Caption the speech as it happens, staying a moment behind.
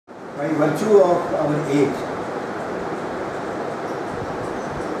by virtue of our age.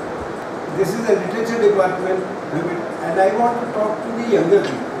 This is the literature department, and I want to talk to the younger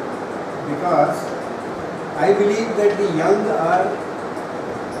people because I believe that the young are,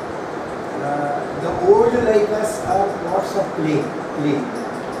 the old like us are pots of clay.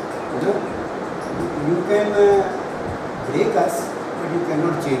 You know, you can break us, but you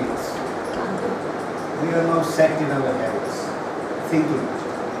cannot change us. We are now set in our heads, thinking.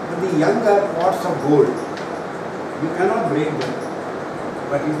 But the young are pots of gold. You cannot break them,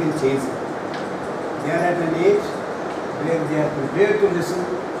 but you can change them. They are at an age where they are prepared to listen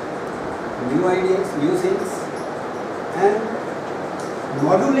to new ideas, new things, and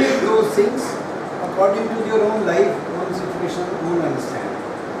modulate those things according to their own life, own situation, own understanding.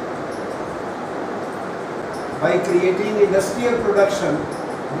 By creating industrial production,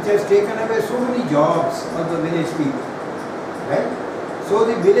 which has taken away so many jobs of the village people, right? So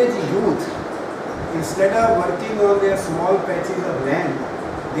the village youth, instead of working on their small patches of land,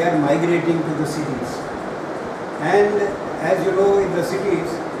 they are migrating to the cities. And as you know, in the cities,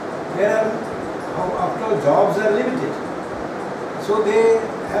 there are, after all, jobs are limited. So they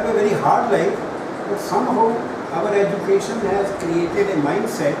have a very hard life, but somehow our education has created a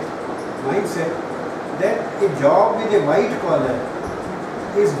mindset that a job with a white collar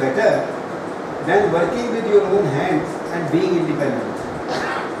is better than working with your own hands and being independent.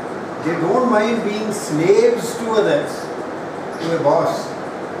 They don't mind being slaves to others, to a boss,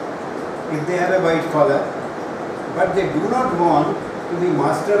 if they have a white collar, but they do not want to be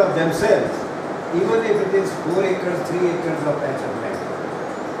master of themselves, even if it is 4 acres, 3 acres of patch of land.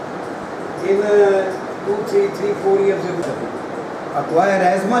 In 2, 3, 4 years ago, acquire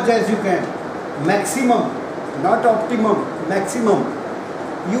as much as you can, maximum, not optimum, maximum.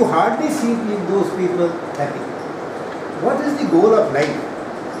 You hardly see those people happy. What is the goal of life?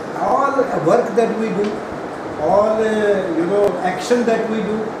 All work that we do, all action that we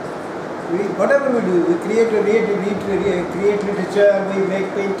do, whatever we do, we create literature, we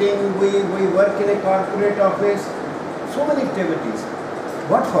make painting, we work in a corporate office, so many activities.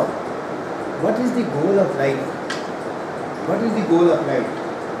 What for? What is the goal of life? What is the goal of life?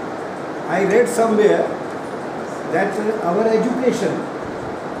 I read somewhere that our education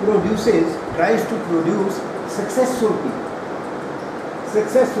tries to produce successful people.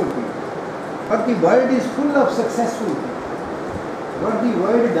 But the world is full of successful people. What the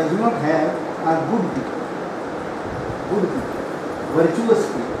world does not have are good people, virtuous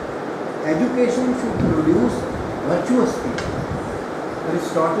people. Education should produce virtuous people.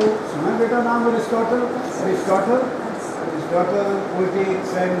 Aristotle, सुना बेटा नाम Aristotle, politics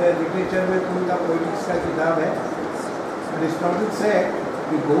and literature में उनका politics का किताब है. Aristotle said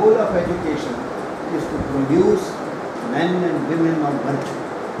the goal of education is to produce men and women of virtue.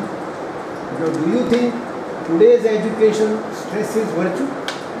 So do you think today's education stresses virtue?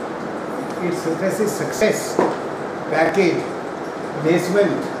 It stresses success, package,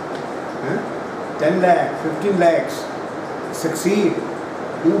 placement, 10 lakh, 15 lakhs, succeed,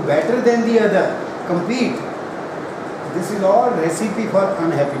 do better than the other, compete. This is all recipe for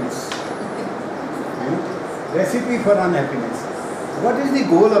unhappiness. Recipe for unhappiness. What is the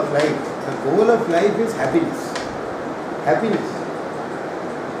goal of life? The goal of life is happiness.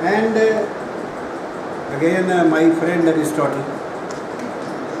 And again, my friend Aristotle.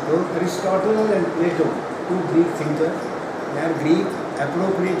 So Aristotle and Plato, two Greek thinkers. They are Greek,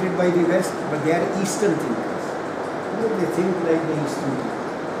 appropriated by the West, but they are Eastern thinkers. They think like the Eastern thinkers.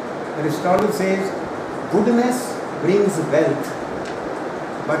 Aristotle says, goodness brings wealth,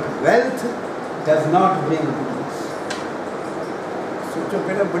 but wealth does not bring goodness. सोचो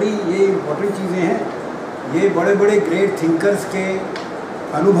बेटा, बड़ी ये important चीज़ें हैं. ये बड़े बड़े great thinkers के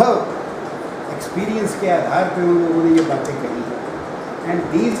अनुभव, एक्सपीरियंस के आधार पे उन लोगों ने ये बातें कही हैं. And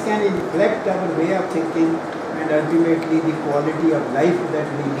these can इन्फ्लेक्ट our way of thinking and ultimately the quality of life that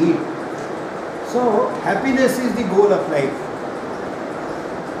we lead. So happiness is the goal of life.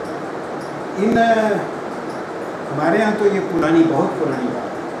 इन हमारे यहाँ तो ये बहुत पुरानी बात है,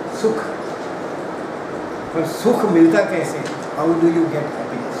 सुख. पर सुख मिलता कैसे? How do you get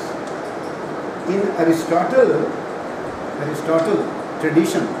happiness? In Aristotle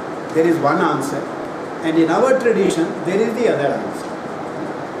tradition, there is one answer, and in our tradition, there is the other answer.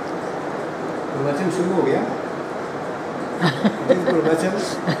 प्रवचन शुरू हो गया. It is प्रवचन,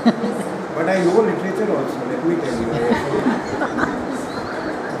 but I know literature also. Let me tell you.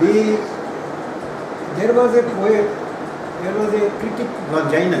 There was a poet, there was a critic,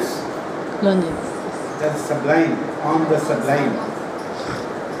 Longinus. The sublime, on the sublime.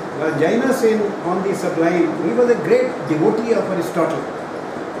 Longinus on the sublime, he was a great devotee of Aristotle.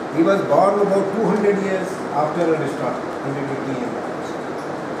 He was born about 200 years after Aristotle, 180 years.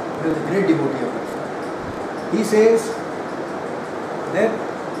 He was a great devotee of Aristotle. He says that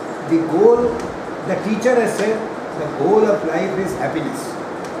the goal, the teacher has said, the goal of life is happiness.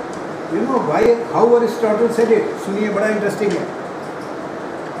 You know why, how Aristotle said it? सुनिए बड़ा interesting है.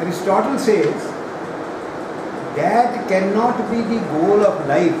 Aristotle says that cannot be the goal of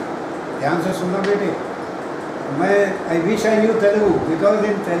life. ध्यान से सुनना बेटे. I wish I knew Telugu, because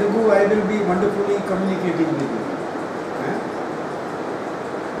in Telugu I will be wonderfully communicating with you.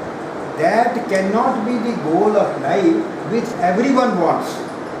 That cannot be the goal of life which everyone wants.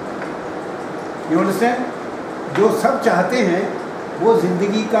 You understand? जो सब चाहते हैं वो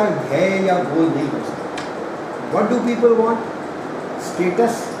जिंदगी का ध्येय या गोल नहीं हो सकता. What do people want?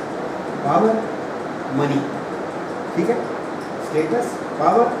 Status, power, money. ठीक है? Status,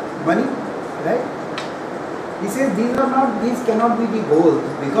 power, money, right? He says these cannot be the goals,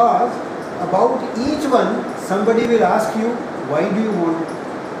 because about each one somebody will ask you, why do you want it?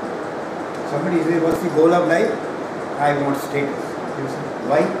 Somebody says, what's the goal of life? I want status. You say,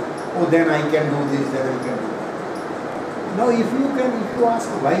 why? Oh, then I can do this, then I can do that. Now if you ask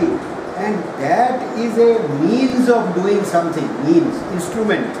why, and that is a means of doing something, means,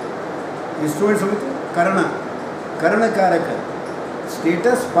 instrument समझते? Karana karaka.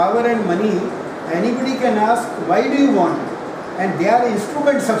 Status, power and money, anybody can ask, why do you want it? And they are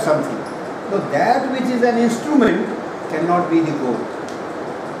instruments of something. So that which is an instrument cannot be the goal.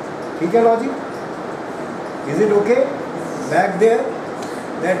 ठीक है logic? Is it okay? Back there,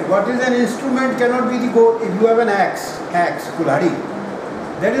 that what is an instrument cannot be the goal. If you have an axe, kulhadi,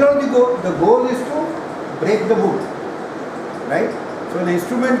 that is not the goal. The goal is to break the wood, right? So an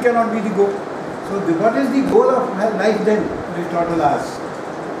instrument cannot be the goal. So what is the goal of life then? Aristotle asks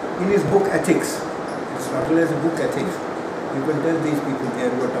in his book Ethics. Aristotle has a book Ethics. You can tell these people there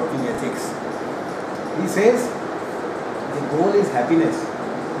who are talking ethics. He says the goal is happiness.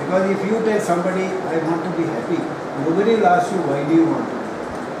 Because if you tell somebody, I want to be happy, nobody will ask you, why do you want to be?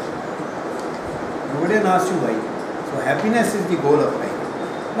 Nobody will ask you why. So happiness is the goal of life.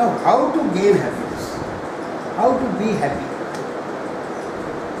 Now how to gain happiness? How to be happy?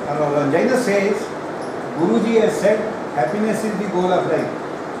 Longinus says, Guruji has said, happiness is the goal of life.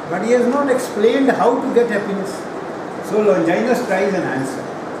 But he has not explained how to get happiness. So Longinus tries an answer.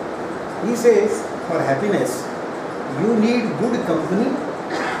 He says, for happiness, you need good company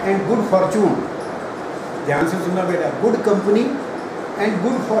and good fortune. ध्यान से सुनना बेटा. Good company and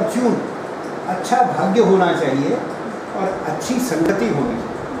good fortune. अच्छा भाग्य होना चाहिए और अच्छी संगति होनी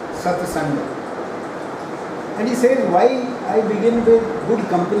चाहिए. सत्संग. And he says, why I begin with good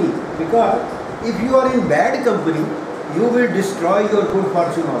company? Because if you are in bad company, you will destroy your good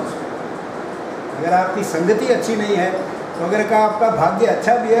fortune also. अगर आपकी संगति अच्छी नहीं है, तो अगर का आपका भाग्य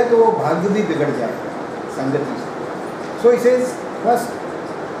अच्छा भी है, तो वो भाग्य भी बिगड़ जाएगा संगति से. So he says, first,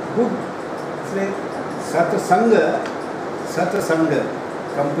 good, satsanga,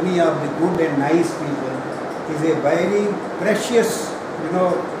 company of the good and nice people is a very precious,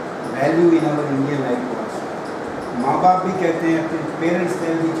 value in our Indian life also. माँ बाप भी कहते हैं, parents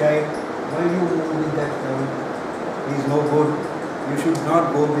tell the child, why you go with that fellow? He is no good. You should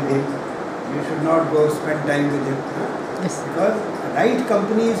not go with him. You should not go spend time with him. Yes. Because right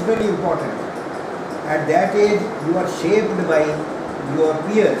company is very important. At that age, you are shaped by your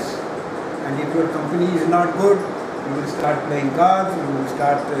peers. And if your company is not good, you will start playing cards, you will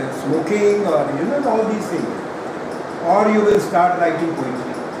start smoking, or all these things. Or you will start writing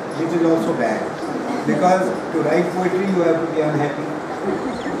poetry, which is also bad. Because to write poetry, you have to be unhappy.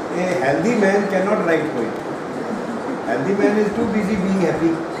 A healthy man cannot write poetry. Healthy man is too busy being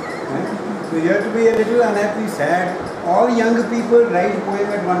happy. So you have to be a little unhappy, sad. All young people write poem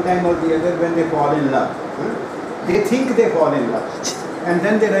at one time or the other when they fall in love. They think they fall in love. And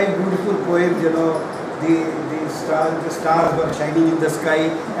then they write beautiful poems, the stars were shining in the sky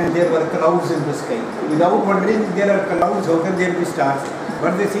and there were clouds in the sky. Without wondering if there are clouds, how can there be stars?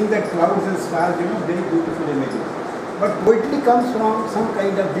 But they think that clouds and stars, very beautiful images. But poetry comes from some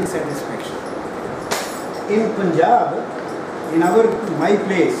kind of dissatisfaction. In Punjab, in my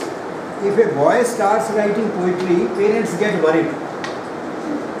place, if a boy starts writing poetry, parents get worried.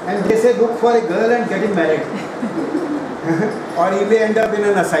 And they say, look for a girl and get him married. Or he may end up in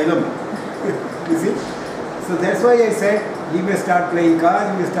an asylum. You see? So that's why I said, he may start playing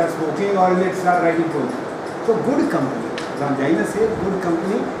cards, he may start smoking, or he may start writing poetry. So good company. Longinus says good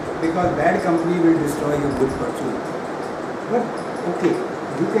company, because bad company will destroy your good fortune. But okay,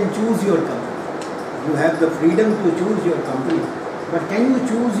 you can choose your company. You have the freedom to choose your company. But can you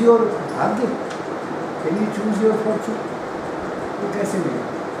choose your bhagya? Can you choose your fortune? तो कैसे मिलेगा?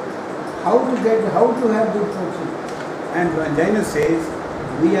 how to have good fortune. And Jaina says,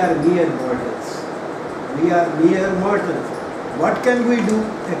 we are mere mortals. We are mere mortals. What can we do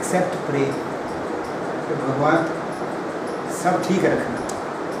except pray? So Bhagwan, sab theek rakhna.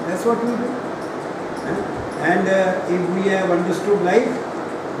 That's what we do. And if we have understood life,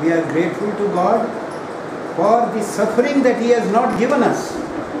 we are grateful to God for the suffering that He has not given us.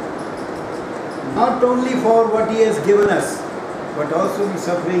 Not only for what He has given us, but also the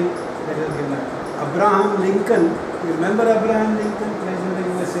suffering that He has given us. Abraham Lincoln, you remember Abraham Lincoln, President of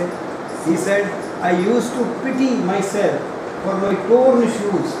USA? He said, I used to pity myself for my torn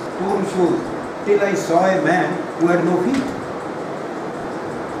shoes, till I saw a man who had no feet.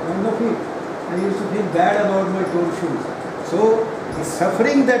 No feet. I used to feel bad about my torn shoes. So, the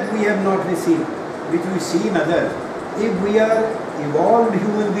suffering that we have not received, which we see in others, if we are evolved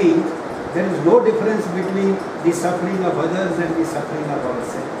human beings, there is no difference between the suffering of others and the suffering of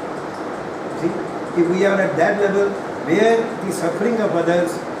ourselves. See, if we are at that level where the suffering of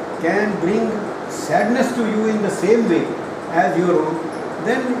others can bring sadness to you in the same way as your own,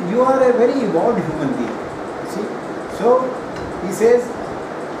 then you are a very evolved human being. See, so he says,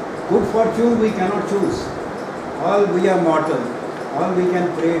 good fortune we cannot choose. All we are mortal. All we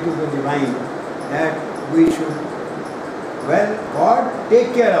can pray to the divine that we should, well, God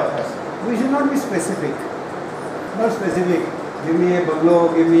take care of us. We should not be specific. Not specific. Give me a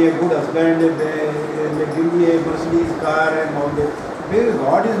bungalow, give me a good husband, give me a Mercedes car and all that. Because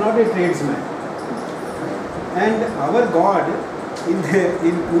God is not a tradesman. And our God, in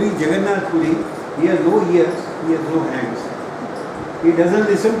Puri, Jagannath Puri, He has no ears, He has no hands. He doesn't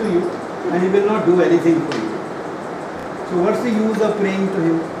listen to you and He will not do anything for you. So what's the use of praying to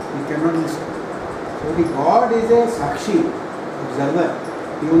Him? He cannot listen. So the God is a Sakshi, observer.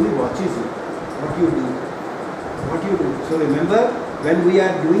 He only watches you, what you do. What you do. So remember, when we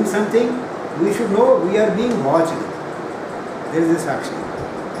are doing something, we should know we are being watched. There is a Sakshi.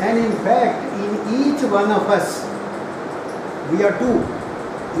 And in fact, in each one of us, we are two.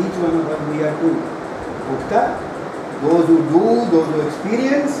 Each one of us, we are two. Bhukta, those who do, those who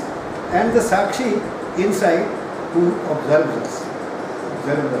experience, and the Sakshi inside who observes us.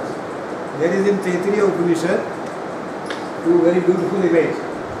 Observes us. There is in Taittiriya Upanishad two very beautiful images.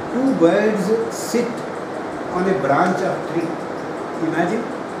 Two birds sit on a branch of tree. Imagine,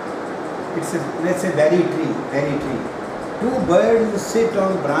 it's a, let's say, berry tree. Two birds sit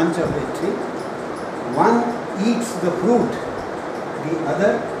on branch of a tree. One eats the fruit, the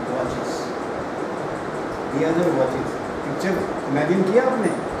other watches. Picture imagine किया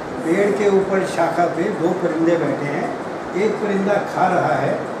आपने? पेड़ के ऊपर शाखा पे दो परिंदे बैठे हैं. एक परिंदा खा रहा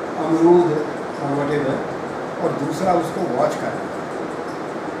है अमरूद और whatever, और दूसरा उसको वॉच कर रहा है.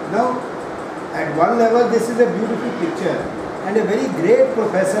 Now, at one level, this is a beautiful picture, and a very great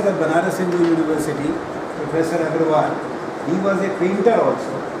professor of Banaras Hindu University, Professor Agarwal, he was a painter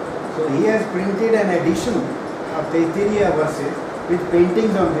also. So he has printed an edition of Taittiriya verses with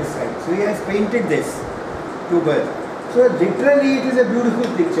paintings on this side. So he has painted this, two birds. So literally it is a beautiful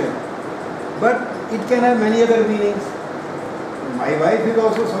picture, but it can have many other meanings. My wife is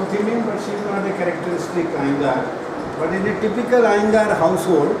also South Indian, but she is not a characteristic Iyengar. But in a typical Iyengar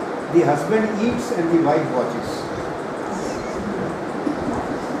household, the husband eats and the wife watches.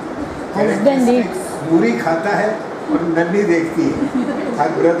 Husband eats. Muri खाता है और नन्ही देखती है. Her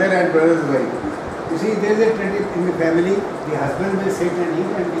brother and brother's wife. You see, there is a tradition in the family. The husband will sit and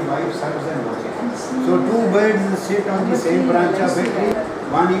eat, and the wife serves and watches. So two birds sit on the same branch of a tree.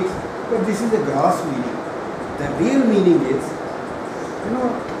 One eats. But this is the gross meaning. The real meaning is, you know,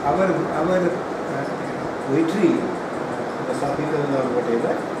 our poetry, philosophical or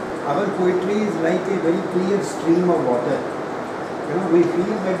whatever. Our poetry is like a very clear stream of water. You know, we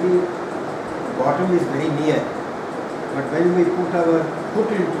feel that the bottom is very near, but when we put our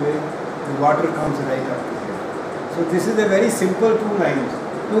foot into it, the water comes right up to here. So this is a very simple two lines.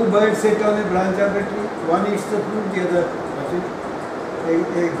 Two birds sit on a branch of a tree. One eats the fruit, the other watches.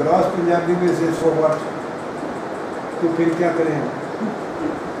 A gross Punjabi will say, so what? तो फिर क्या करें?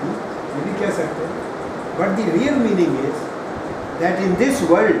 ये भी कह सकते हैं. But the real meaning is that in this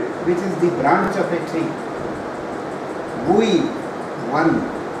world, which is the branch of a tree, we, one,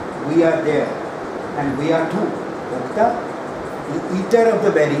 we are there, and we are two. Bhukta, the eater of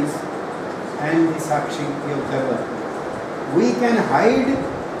the berries, and the Sakshi, the observer. We can hide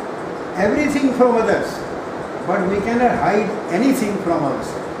everything from others, but we cannot hide anything from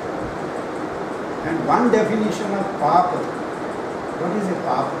ourselves. And one definition of Papa, what is a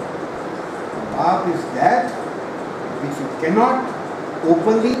Papa? Papa is that which you cannot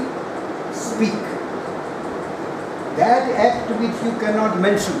openly speak. That act which you cannot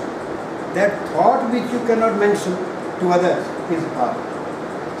mention. that thought which you cannot mention to others is power.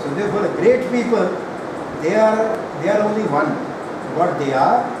 So therefore, great people, they are only one. What they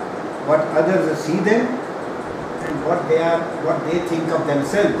are, what others see them, and what they think of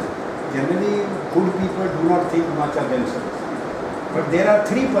themselves. Generally, good people do not think much of themselves. But there are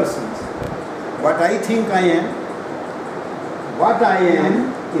three persons. What I think I am, what I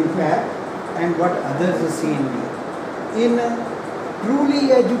am in fact, and what others see in me. In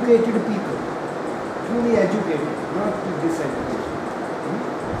truly educated people, truly educated, not diseducated.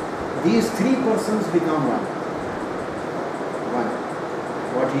 These three persons become one. One.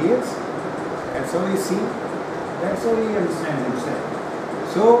 What he is, that's how he sees, that's how he understands himself.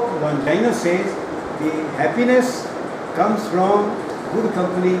 So one liner says, the happiness comes from good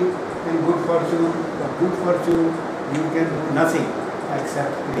company and good fortune. For good fortune, you can do nothing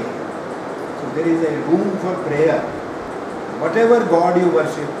except pray. So there is a room for prayer. Whatever God you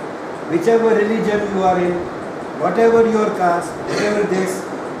worship, whichever religion you are in, whatever your caste, whatever this,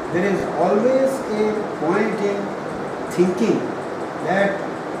 there is always a point in thinking that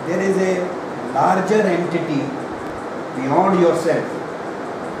there is a larger entity beyond yourself.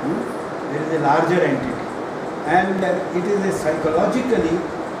 There is a larger entity. And it is a psychologically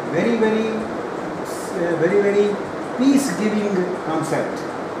very, very peace-giving concept.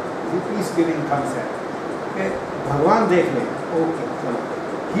 Peace-giving concept. Okay, Bhagwan dekh le. Okay, chalo.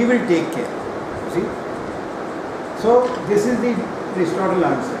 He will take care. See? So this is the Aristotle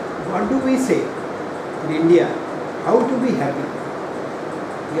answer. What do we say in India? How to be happy?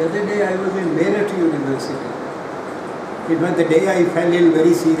 The other day I was in Meerut University. It was the day I fell ill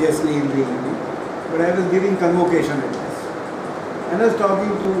very seriously in the evening. But I was giving convocation address. And I was talking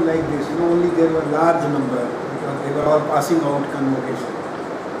to like this, only there were large number because they were all passing out convocation.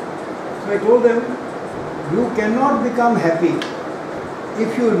 So I told them, you cannot become happy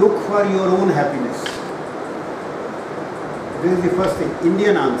if you look for your own happiness. This is the first thing,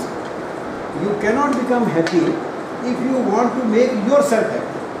 Indian answer. You cannot become happy if you want to make yourself happy.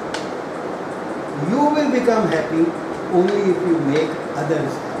 You will become happy only if you make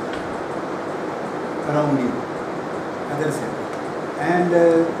others happy around you, others happy. And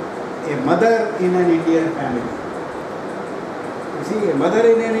a mother in an Indian family, you see, a mother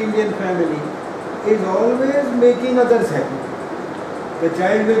in an Indian family is always making others happy. The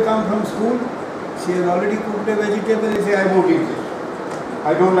child will come from school, she has already cooked a vegetable, and say, I won't eat this.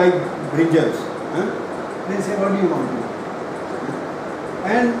 I don't like brinjals. They say, what do you want to do?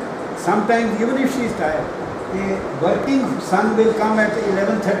 And sometimes, even if she is tired, a working son will come at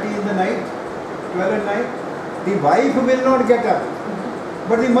 11:30 in the night, 12 at night. The wife will not get up,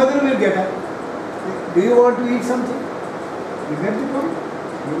 but the mother will get up. Do you want to eat something? You get the point?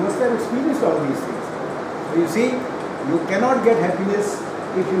 You must have experienced all these things. So you see, you cannot get happiness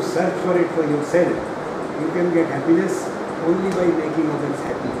if you search for it for yourself. You can get happiness only by making others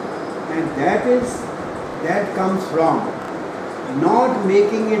happy. And that comes from not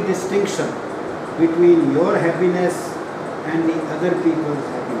making a distinction between your happiness and the other people's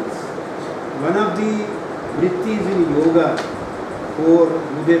happiness. One of the vrittis in yoga for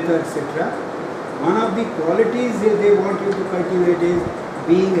Udeta, etc., one of the qualities they want you to cultivate is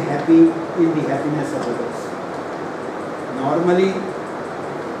being happy in the happiness of others.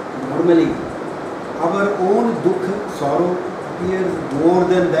 Normally, our own dukh, sorrow appears more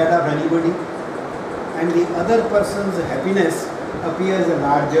than that of anybody, and the other person's happiness appears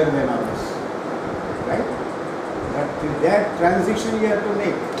larger than ours. Right? But that transition you have to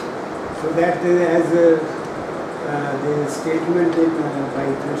make. So that as the statement by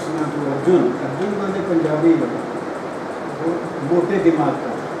Krishna to Arjun was a Punjabi word, mote dimag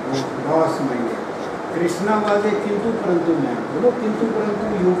ka, gross minded. Krishna was a kintu parantu man. Kintu parantu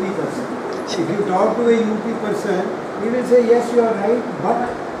UP person. If you talk to a UP person, he will say, yes, you are right, but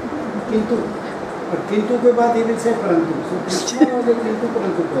kintu. But kintu ke baad he will say parantu. So Krishna was a kintu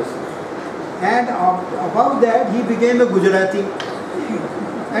parantu person. And above that, he became a Gujarati.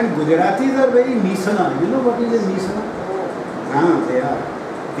 And Gujaratis are very Nisana. You know what is a Nisana? They are.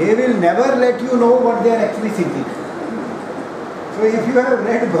 They will never let you know what they are actually thinking. So if you have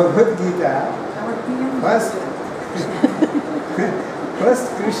read Bhagavad Gita, first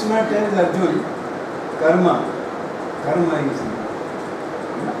Krishna tells Arjun, karma is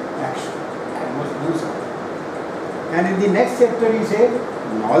action. I must do something. And in the next chapter he says,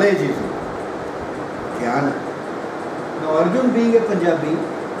 knowledge is jnana. Now Arjun, being a Punjabi,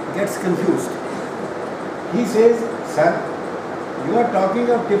 gets confused. He says, sir, you are talking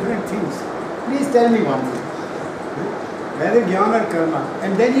of different things. Please tell me one thing. Whether jnana or karma.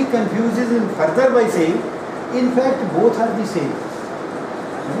 And then he confuses him further by saying, in fact, both are the same.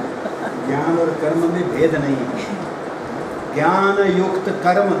 ज्ञान और कर्म में भेद नहीं है. ज्ञान युक्त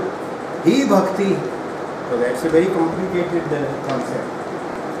कर्म ही भक्ति. So that's a very complicated concept.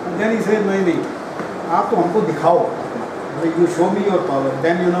 And then he said, नहीं, आप तो हमको दिखाओ. You show me your power.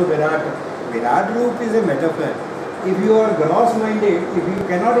 Then you know Virat. Virat Roop is a metaphor. If you are gross-minded, if you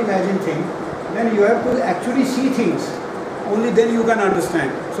cannot imagine things, then you have to actually see things. Only then you can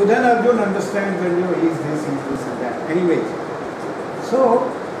understand. So then Arjun understands that he is this and that. Anyways, so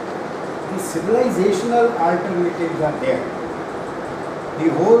the civilizational alternatives are there. The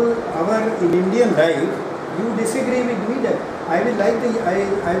whole, in Indian life, you disagree with me that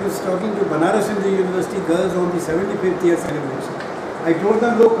I was talking to Banaras Hindu University girls on the 75th year celebration. I told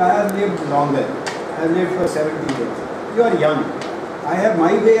them, look, I have lived longer. I have lived for 70 years. You are young. I have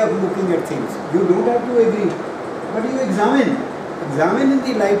my way of looking at things. You don't have to agree. But you examine. Examine in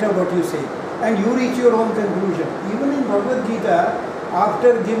the light of what you say. And you reach your own conclusion. Even in Bhagavad Gita,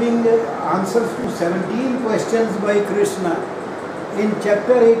 after giving answers to 17 questions by Krishna, in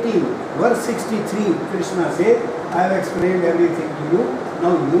chapter 18, verse 63, Krishna says, I have explained everything to you,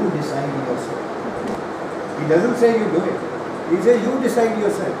 now you decide yourself. He doesn't say you do it. He says you decide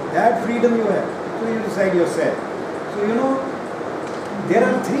yourself. That freedom you have, so you decide yourself. So there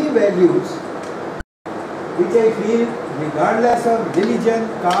are three values which I feel, regardless of religion,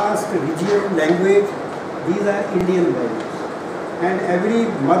 caste, region, language, these are Indian values. And every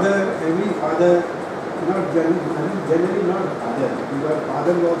mother, every father, generally not father, because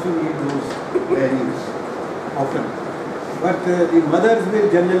fathers also need those values often. But the mothers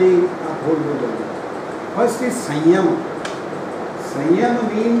will generally uphold those values. First is Sanyama. Sanyama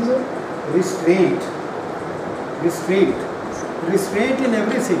means restraint. Restraint. Restraint in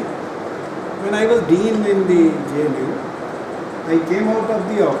everything. When I was dean in the JNU, I came out of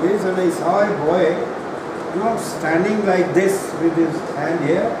the office and I saw a boy standing like this with his hand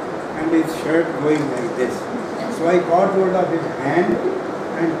here and his shirt going like this. So I caught hold of his hand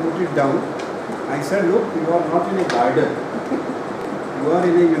and put it down. I said, look, you are not in a garden. You are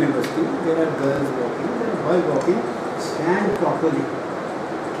in a university. There are girls walking, there are boys walking. Stand properly.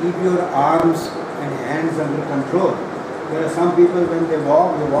 Keep your arms and hands under control. There are some people when they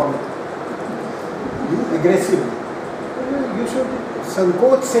walk aggressively. You should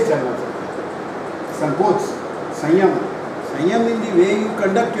sankoch se chalna chahiye. Sankoch, sanyam. Sanyam in the way you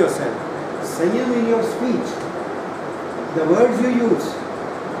conduct yourself. Sanyam in your speech. The words you use.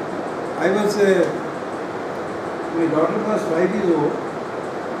 My daughter was 5 years old,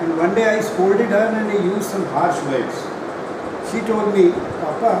 and one day I scolded her and I used some harsh words. She told me,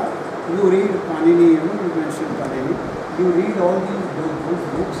 Papa, you read Panini, you mentioned Panini, you read all these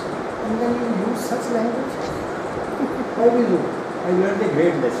books, and then you use such language. 5 years old. I learned a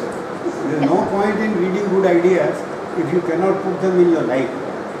great lesson. There is no point in reading good ideas if you cannot put them in your life.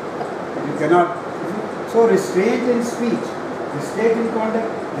 You cannot. So restraint in speech, restraint in conduct,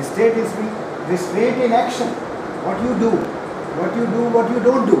 restraint in speech, restraint in action. What you do, what you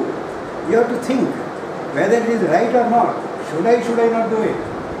don't do. You have to think whether it is right or not. Should I not do it?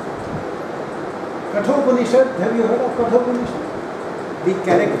 Kathopanishad, have you heard of Kathopanishad? The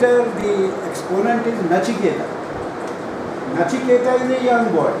character, the exponent is Nachiketa. Nachiketa is a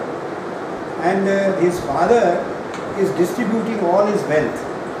young boy, and his father is distributing all his wealth.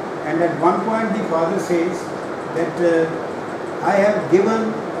 And at one point the father says that I have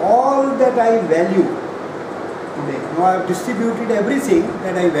given all that I value today. Now I have distributed everything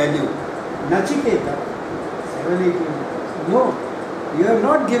that I value. Nachiketa, 7, 8 years old. No, you have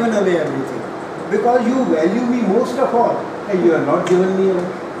not given away everything. Because you value me most of all, and you have not given me away.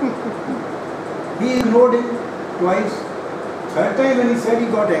 He ignored him twice. Third time when he said, he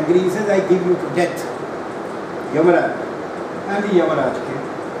got angry. He says, I give you to death. Yamaraj. And the Yamaraj came.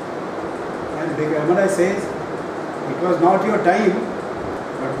 And the Yamaraj says, it was not your time,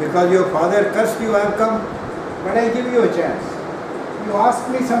 but because your father cursed you, I have come. But I give you a chance. You ask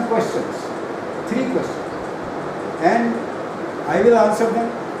me some questions. 3 questions. And I will answer them.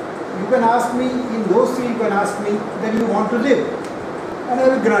 You can ask me, in those 3 you can ask me that you want to live. And I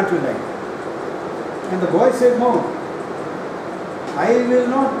will grant you life. And the boy said, no. I will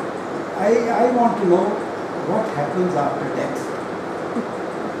not. I want to know what happens after death.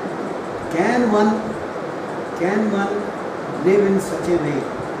 Can one live in such a way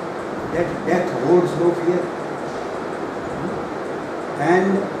that death holds no fear?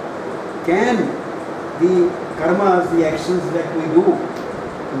 And can the karmas, the actions that we do,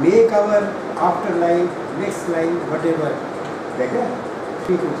 make our afterlife, next life, whatever, better?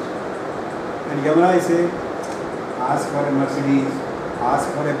 3 questions. And Yamaraj said, ask for a Mercedes, ask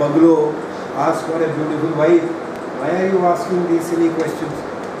for a bungalow, ask for a beautiful wife. Why are you asking these silly questions?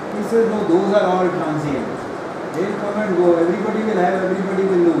 He says, no, those are all transient. They'll come and go. Everybody will have, everybody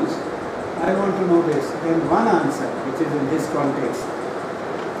will lose. I want to know this. And one answer, which is in this context,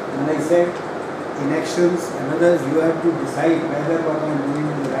 when I said in actions and others, you have to decide whether what I am doing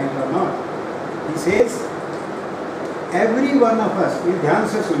is right or not. He says, every one of us, ये ध्यान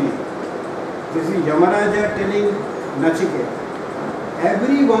से सुनिए, this is Yamaraja telling Nachiketa,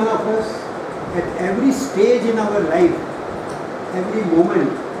 every one of us at every stage in our life, every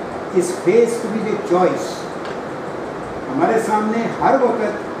moment is faced with a choice. हमारे सामने हर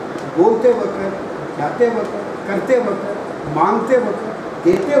वक्त, बोलते वक्त, जाते वक्त, करते वक्त, मांगते वक्त,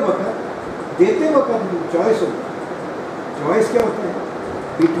 देते वक्त चॉइस होता है. चॉइस क्या होता है?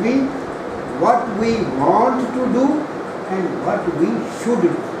 Between what we want to do and what we should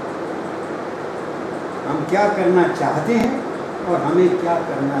do. हम क्या करना चाहते हैं और हमें क्या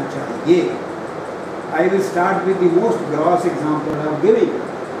करना चाहिए. I will start with the most gross example I am giving.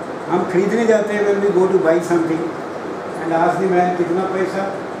 हम खरीदने जाते हैं, when we go to buy something and ask the man कितना पैसा,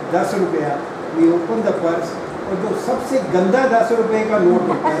 10 रुपया. We open the purse और जो सबसे गंदा 10 रुपये का नोट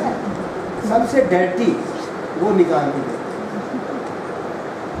होता है, सबसे डर्टी, वो निकाल के देते.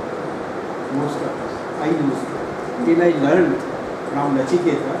 Most of us, I used to, till I learned from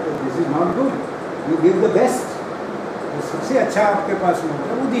Nachiketa that this is not good. You give the best. जो सबसे अच्छा आपके पास नोट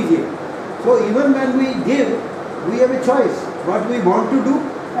है वो दीजिए. So even when we give, we have a choice what we want to do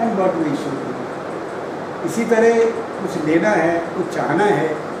and what we should do. इसी तरह कुछ लेना है, कुछ चाहना है,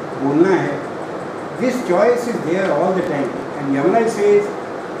 बोलना है. This choice is there all the time. And Yamuna says,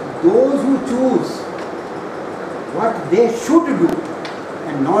 those who choose what they should do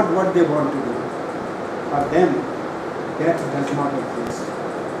and not what they want to do, for them, death does not exist.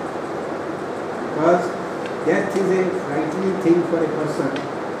 Because death is a frightening thing for a person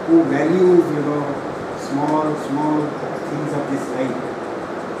who values, small things of this life.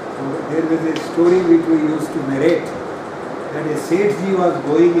 So there was a story which we used to narrate, that a Sethji was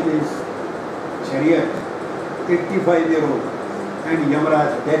going in his chariot, 85-year-old, and Yamaraj,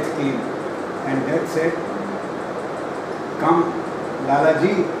 death came, and death said, come,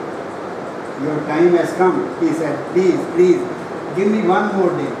 Lalaji, your time has come. He said, please, give me one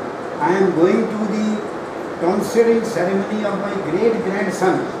more day. I am going to the tonsuring ceremony of my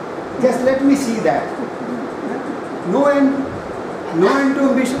great-grandson. Just let me see that. No end to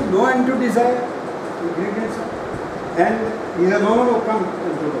ambition, no end to desire. Great-grandson. And he said, no, come.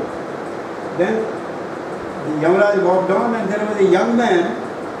 Then the Yamaraj walked on, and there was a young man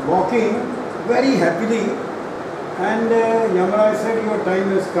walking very happily. And Yamaraj said, your time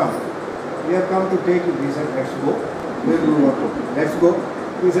has come. We have come to take you. He said, let's go. Let's go.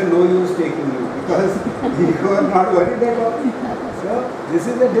 He said, no use taking you, because you are not worried at all. So this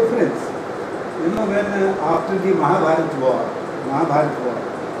is the difference. When after the Mahabharat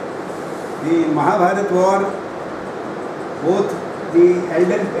war, both the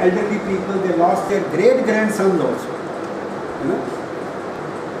elderly people, they lost their great-grandsons also.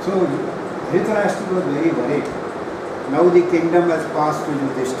 So Dhritarashtra was very worried. Now the kingdom has passed to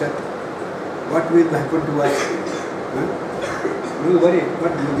Yudhishthira. What will happen to us? We were worried.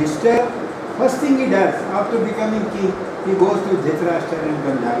 But Yudhishthira, first thing he does after becoming king, he goes to Dhritarashtra and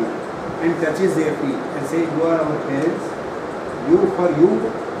Gandhari and touches their feet and says, you are our parents. For you,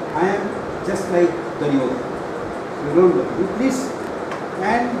 I am just like Duryodhana. You don't worry. You please.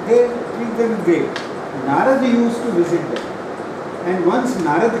 And they treat them great. Narad used to visit them. And once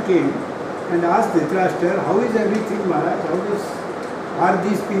Narad came and asked Dhritarashtra, how is everything, Maharaj? Are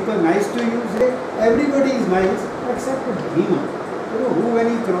these people nice to you? Say, everybody is nice except Bhima. Who when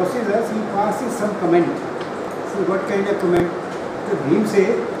he crosses us, he passes some comment. See, what kind of comment? The Bhima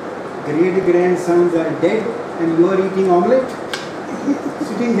says, great-grandsons are dead and you are eating omelette?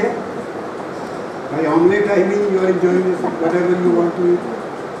 Sitting here. By omelette I mean you are enjoying this, whatever you want to eat.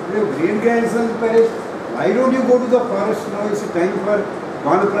 Your great-grandsons perish. Why don't you go to the forest now? It's a time for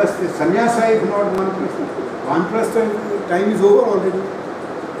Vanaprastha, sannyasa if not Vanaprastha. Vanaprastha time is over already.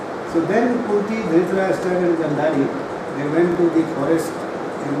 So then Kunti, Dhritarashtra and Gandhari, they went to the forest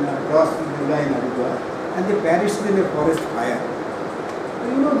and crossed the Ganga in Haridwar and they perished in a forest fire.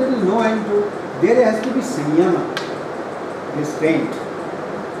 There is no end to, there has to be sanyama, restraint.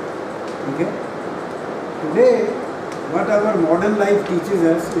 Okay? Today, what our modern life teaches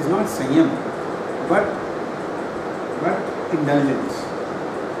us is not sanyam, but indulgence.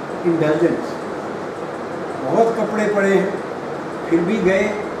 बहुत कपड़े पड़े हैं, फिर भी गए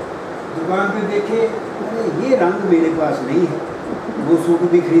दुकान पे देखे, अरे ये रंग मेरे पास नहीं है, वो सूट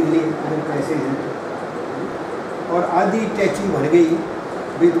भी खरीद लिए, अरे पैसे हैं, और आधी टैची भर गई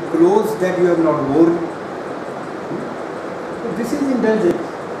with clothes that you have not worn. So this is indulgence.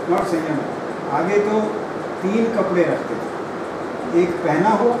 Not संयम, आगे तो 3 कपड़े रखते थे, एक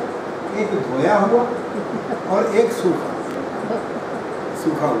पहना हुआ, एक धोया हुआ और एक सूखा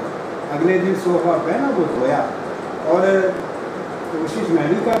हुआ। अगले दिन सोफा पहना, वो धोया। और कोशिश मैं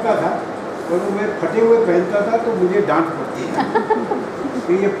भी करता था, और वो मैं फटे हुए पहनता था तो मुझे डांट पड़ती है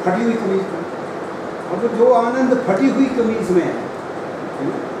कि ये फटी हुई कमीज पहन। और तो जो आनंद फटी हुई कमीज में है,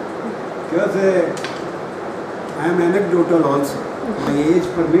 because I am anecdotal also. My age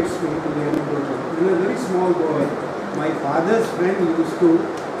permits me to be anecdotal. When I was a very small boy, my father's friend used to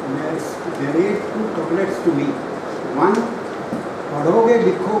narrate 2 couplets to me. One, पढ़ोगे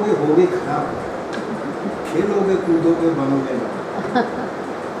लिखोगे होगे खराब, खेलोगे कूदोगे बनोगे ना।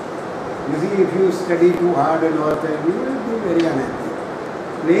 You see, if you study too hard and all that, you will be very unhappy.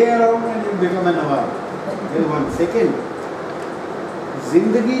 Play around and you become a nawab. That's one. Second,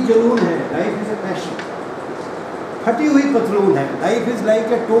 जिंदगी जुनून है, लाइफ इज ए पैशन। फटी हुई पतलून है, life is like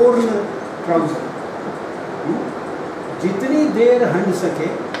a torn trouser. जितनी देर हंड सके,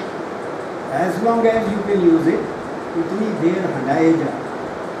 as long as you can use it, उतनी देर हंडाए जा।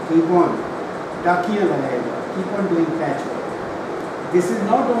 कीप ऑन, टाकियाँ लगाए जा, keep on doing patch work. This is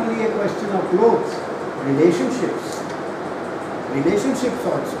not only A question of clothes, relationships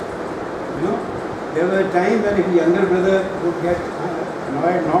also. You know, there was a time when if the younger brother would get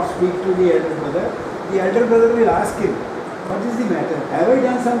annoyed, not speak to the elder brother will ask him, what is the matter? Have I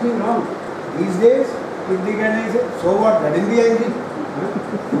done something wrong? These days, if the guy says, so what? Let him be angry.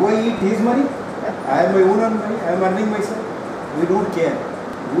 Do I eat his money? I have my own money. I am earning myself. We don't care.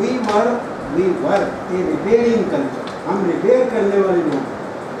 We were a repairing culture. हम repair करने वाले लोग,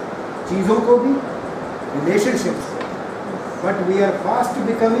 चीज़ों को भी, relationships. But we are fast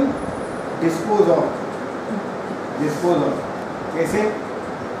becoming dispose of. कैसे?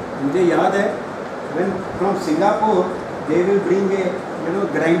 मुझे याद है, when from Singapore they will bring a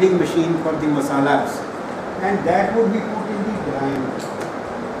grinding machine for the masalas, and that would be put in the grind,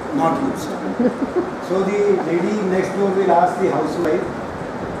 not used. So the lady next door will ask the housewife,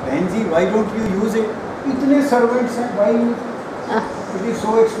 Benji, why don't you use it? इतने servants हैं, why use it? It is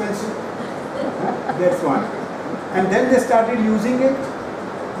so expensive. That's one. And then they started using it,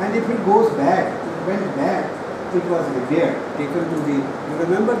 and if it goes bad, it went bad, it was repaired, taken to the, you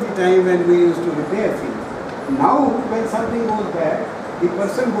remember the time when we used to repair things. Now, when something goes bad, the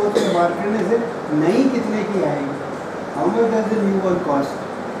person goes to the market and says, nahi kitne ki aayegi? How much does the new one cost?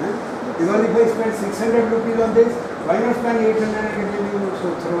 Because if I spend 600 rupees on this, why not spend 800 and get the new one?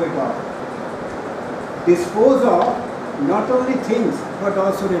 So throw it off. Dispose of not only things, but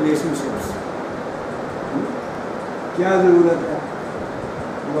also relationships. क्या ज़रूरत है?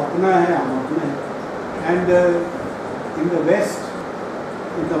 वो अपना है, हम अपने हैं. And in the West,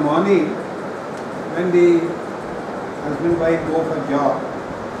 in the morning, when the husband-wife go for job,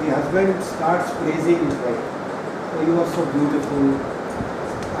 the husband starts praising his wife. Oh, you are so beautiful.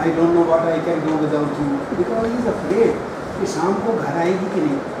 I don't know what I can do without you. Because he is afraid कि शाम को घर आएगी कि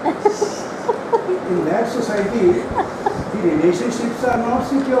नहीं. In that society, the relationships are not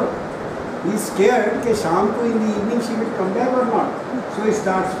secure. He is scared कि शाम को in the evening she will come back or not. So he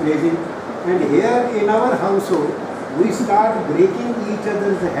starts praising. And here in our household, we start breaking each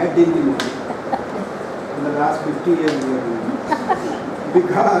other's head in the morning. In the last 50 years we are doing this.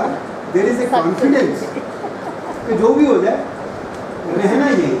 Because there is a confidence कि जो भी हो जाए, रहना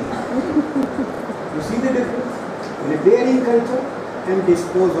ही नहीं. You see the difference? Repairing culture and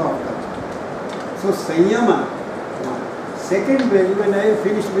dispose of culture. So Sanyama. Second value, and I have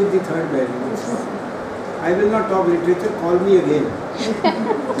finished with the third value. I will not talk literature, call me again.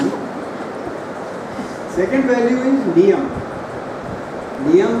 Second value is niyam.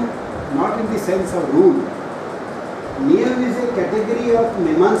 Niyam, not in the sense of rule. Niyam is a category of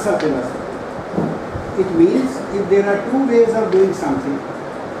Mimamsa philosophy. It means if there are two ways of doing something,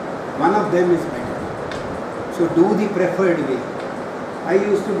 one of them is better. So do the preferred way. I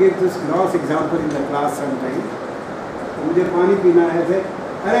used to give this gross example in the class sometimes. मुझे पानी पीना है से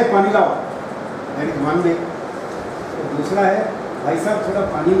अरे पानी लाओ, that is one way. तो दूसरा है भाई साहब थोड़ा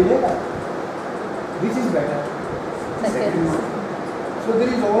पानी मिलेगा, which is better? Second one. So there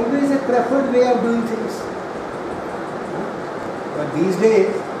is always a preferred way of doing things. But these days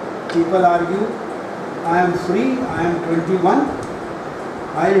people argue, I am free, I am 21,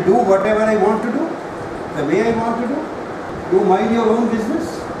 I will do what ever I want to do the way I want to do. Do mind your own business.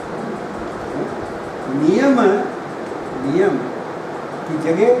 नियम की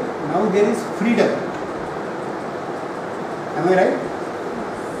जगह now there is freedom. M I right?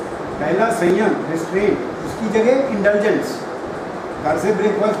 पहला संयम, restraint, उसकी जगह indulgence. घर से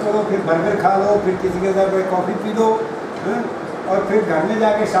breakfast करो, फिर बर्गर खा लो, फिर किसी के साथ कॉफ़ी पी लो, और फिर घर में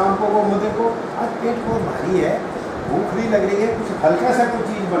जाके शाम को वो मदर को आज पेट बहुत भारी है, भूख नहीं लग रही है, कुछ हल्का सा कुछ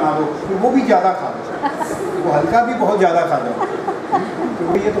चीज़ बना दो, तो वो भी ज़्यादा खा दो, वो हल्का भी बहुत ज़्यादा खा दो, तो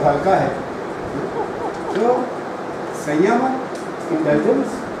ये तो हल्का है। तो संयम, इंटेलिजेंस,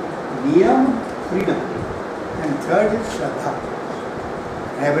 नियम, freedom, and third is Shraddha,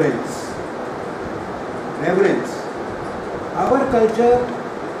 reverence. Reverence. Our culture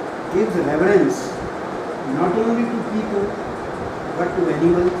gives reverence not only to people but to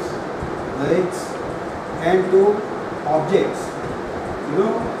animals, birds, and to objects. You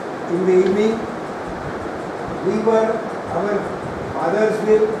know, in the evening, our fathers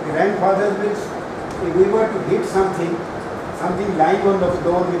will, grandfathers will, if we were to hit something lying on the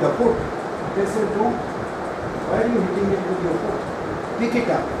floor with a foot, they say, "Don't. Why are you hitting it with your foot? Pick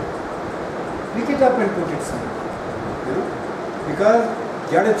it up. Pick it up and put it somewhere." You know, because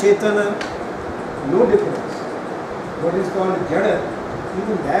Jada Chetana, no difference. What is called Jada,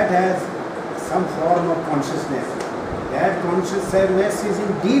 even that has some form of consciousness. That consciousness is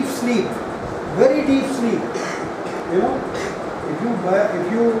in deep sleep, very deep sleep. You know, if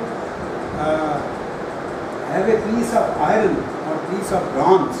you have a piece of iron or piece of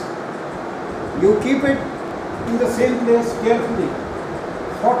bronze, you keep it in the same place carefully.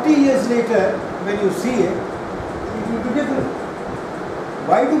 40 years later, when you see it, it will be different.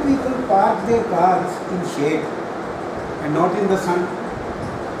 Why do people park their cars in shade and not in the sun?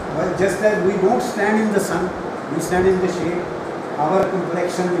 Well, just as we don't stand in the sun, we stand in the shade, our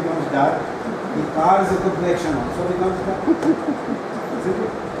complexion becomes dark, the car's complexion also becomes dark.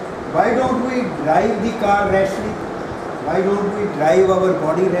 Why don't we drive the car rashly? Why don't we drive our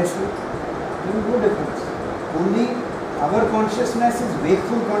body rashly? There is no difference. Only our consciousness is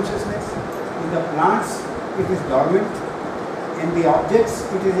wakeful consciousness. In the plants, it is dormant. In the objects,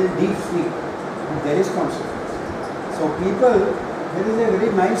 it is in deep sleep. And there is consciousness. So people, there is a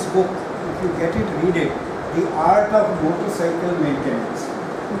very nice book. If you get it, read it. The Art of Motorcycle Maintenance.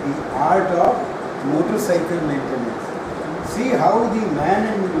 The Art of Motorcycle Maintenance. See how the man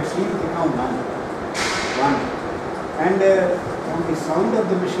and the machine become one. And from the sound of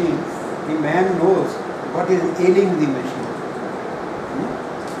the machine, the man knows what is ailing the machine.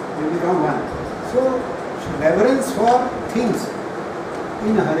 They become one. So, reverence for things.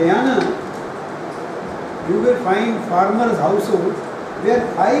 In Haryana, you will find farmers' households where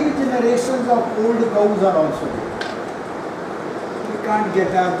 5 generations of old cows are also there. They can't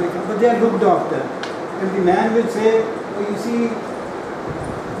get up, but they are looked after. And the man will say, "Oh, you see,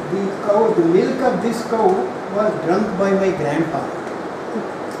 the milk of this cow was drunk by my grandfather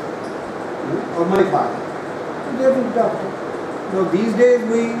or my father." They are looked after. Now these days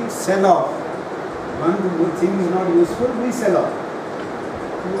we sell off. One thing is not useful, we sell off.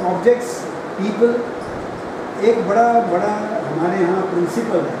 Objects, people, एक बड़ा हमारे यहाँ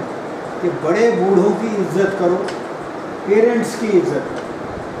principal है कि बड़े बूढ़ों की इज्जत करो, पेरेंट्स की इज्जत करो,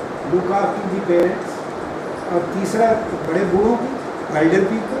 लुक आफ्टर दी पेरेंट्स। और तीसरा बड़े बूढ़ों की, एल्डर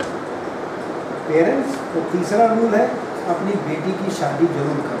पीपल, पेरेंट्स। और तीसरा रूल है अपनी बेटी की शादी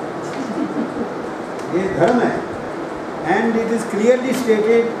जरूर करो। ये धर्म है। And it is clearly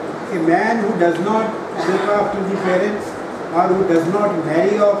stated a man who does not look after the parents or who does not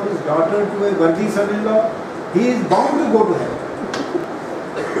marry off his daughter to a worthy son-in-law, he is bound to go to hell.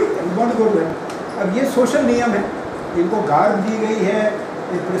 He is bound to go to hell. अब ये social नियम है, इनको guard दी गई है,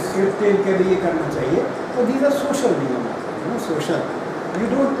 ये prescriptive के लिए करना चाहिए, और these are social नियम, social. You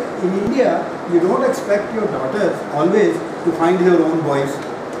don't, in India, you don't expect your daughters always to find their own boys.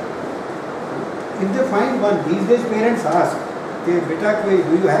 If they find one, these days parents ask, "Okay, beta, do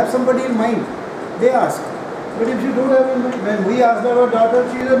you have somebody in mind?" They ask. But if you don't have in mind, when we asked our daughter,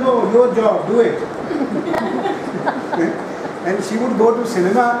 she said, "No, your job, do it." And she would go to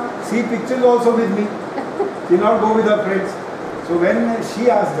cinema, see pictures also with me. She not go with her friends. So when she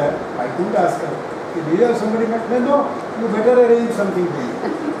asked her, I couldn't ask her, "Do you have somebody in mind?" No, you better arrange something for me.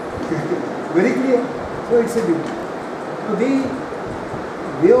 Very clear. So it's a duty. So the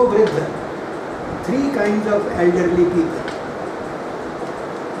Vayovriddha, 3 kinds of elderly people.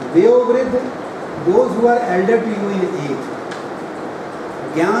 Vayovriddha, those who are elder to you in age.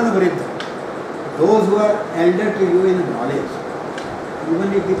 Jnanavriddha, those who are elder to you in knowledge, even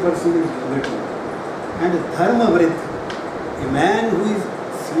if the person is younger to you. And Dharmavriddha, a man who is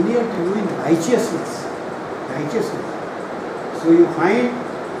senior to you in righteousness. So you find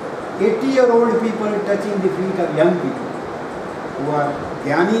 80-year-old people touching the feet of young people who are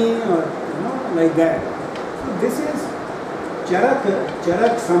jnani or like that. So this is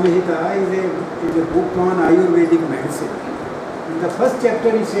Charak Samhita is a book on Ayurvedic medicine. In the first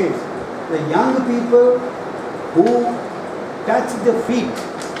chapter he says, the young people who touch the feet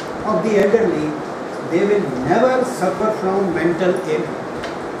of the elderly, they will never suffer from mental ailment.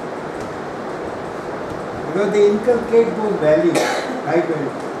 Because they inculcate those values, right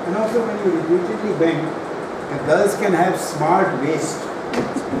values. And also when you repeatedly bend, the girls can have smart waist.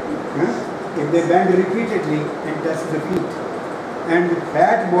 If they bend repeatedly and touch the feet. And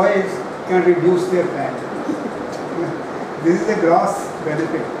fat boys can reduce their fat. This is a gross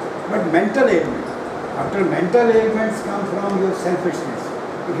benefit. But mental ailment. After mental ailments come from your selfishness,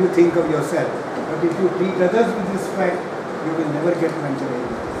 if you think of yourself. But if you treat others with respect, you will never get mental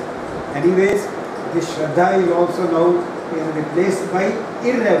ailments. Anyways, this Shraddha is also now replaced by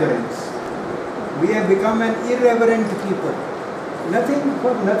irreverence. We have become an irreverent people. For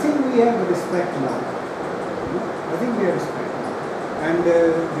nothing we have respect now. Nothing we have respect. And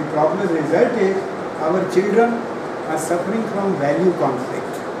the problem result is our children are suffering from value conflict.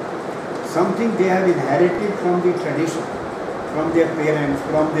 Something they have inherited from the tradition, from their parents,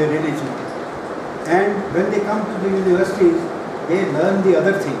 from their religion. And when they come to the universities, they learn the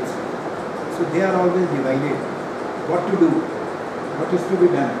other things. So they are always divided. What to do? What is to be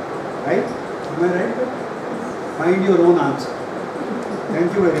done? Right? Am I right? Find your own answer.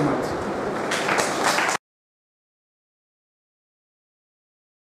 Thank you very much.